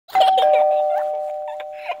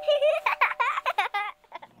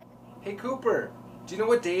Hey Cooper, do you know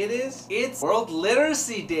what day it is? It's World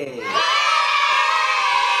Literacy Day.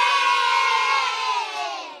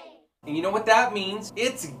 And you know what that means?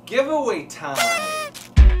 It's giveaway time.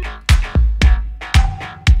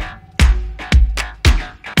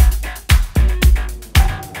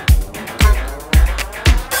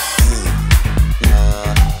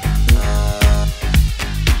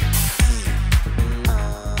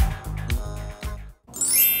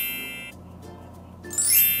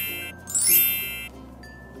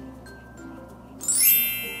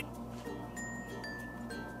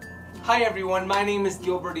 Hi everyone, my name is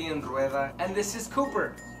Gilbert-Ian and this is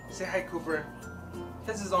Cooper. Say hi Cooper. He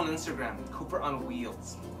has his own Instagram, Cooper on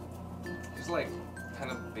Wheels. He's like,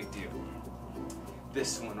 kind of a big deal.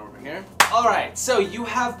 This one over here. Alright, so you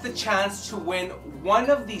have the chance to win one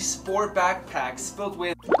of these sport backpacks filled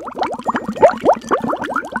with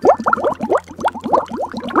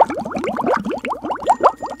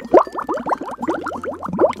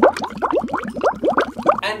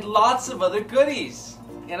and lots of other goodies.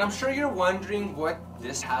 And I'm sure you're wondering what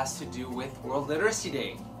this has to do with World Literacy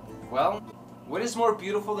Day. Well, what is more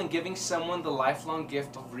beautiful than giving someone the lifelong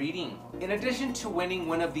gift of reading? In addition to winning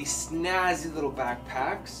one of these snazzy little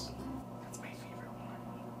backpacks, that's my favorite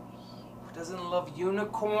one. Who doesn't love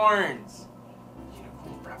unicorns?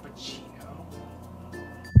 Unicorn Frappuccino.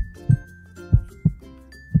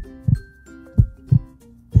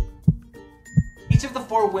 Each of the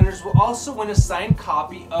 4 winners will also win a signed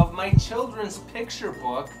copy of my children's picture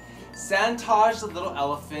book, Santosh The Little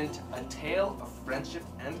Elephant, A Tale of Friendship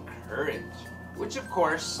and Courage, which of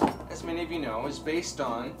course, as many of you know, is based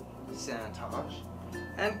on Santosh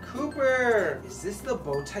and Cooper. Is this the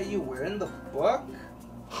bow tie you wear in the book?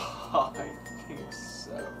 I think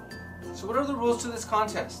so. So what are the rules to this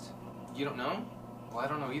contest? You don't know? Well, I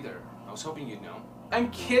don't know either. I was hoping you'd know. I'm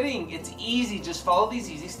kidding, it's easy, just follow these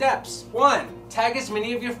easy steps. 1. Tag as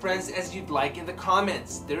many of your friends as you'd like in the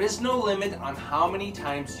comments. There is no limit on how many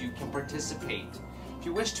times you can participate. If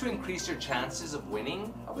you wish to increase your chances of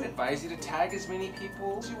winning, I would advise you to tag as many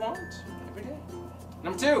people as you want every day.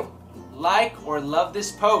 Number 2, like or love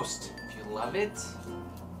this post. If you love it,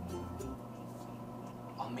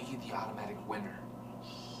 I'll make you the automatic winner.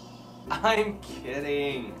 I'm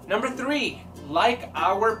kidding. Number 3, like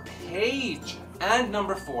our page. And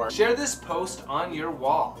number 4, share this post on your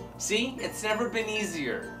wall. See, it's never been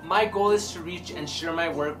easier. My goal is to reach and share my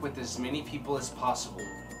work with as many people as possible.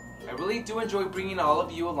 I really do enjoy bringing all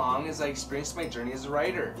of you along as I experience my journey as a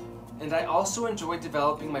writer. And I also enjoy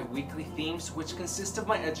developing my weekly themes, which consist of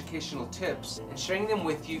my educational tips, and sharing them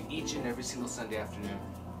with you each and every single Sunday afternoon.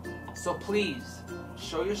 So please,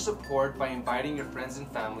 show your support by inviting your friends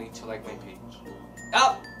and family to like my page.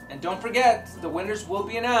 Oh! And don't forget, the winners will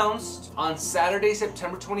be announced on Saturday,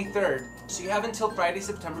 September 23rd. So you have until Friday,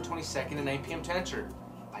 September 22nd at 9 p.m. to enter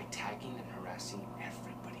by tagging and harassing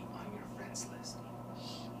everybody on your friends list.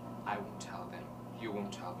 I won't tell them. You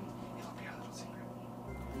won't tell them. It'll be our little secret.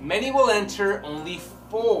 Many will enter, only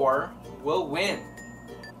 4 will win.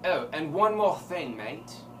 Oh, and one more thing,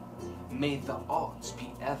 mate. May the odds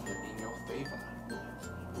be ever in your favor.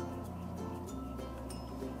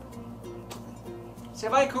 Say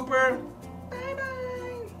bye, Cooper.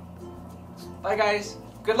 Bye-bye. Bye, guys.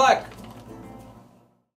 Good luck.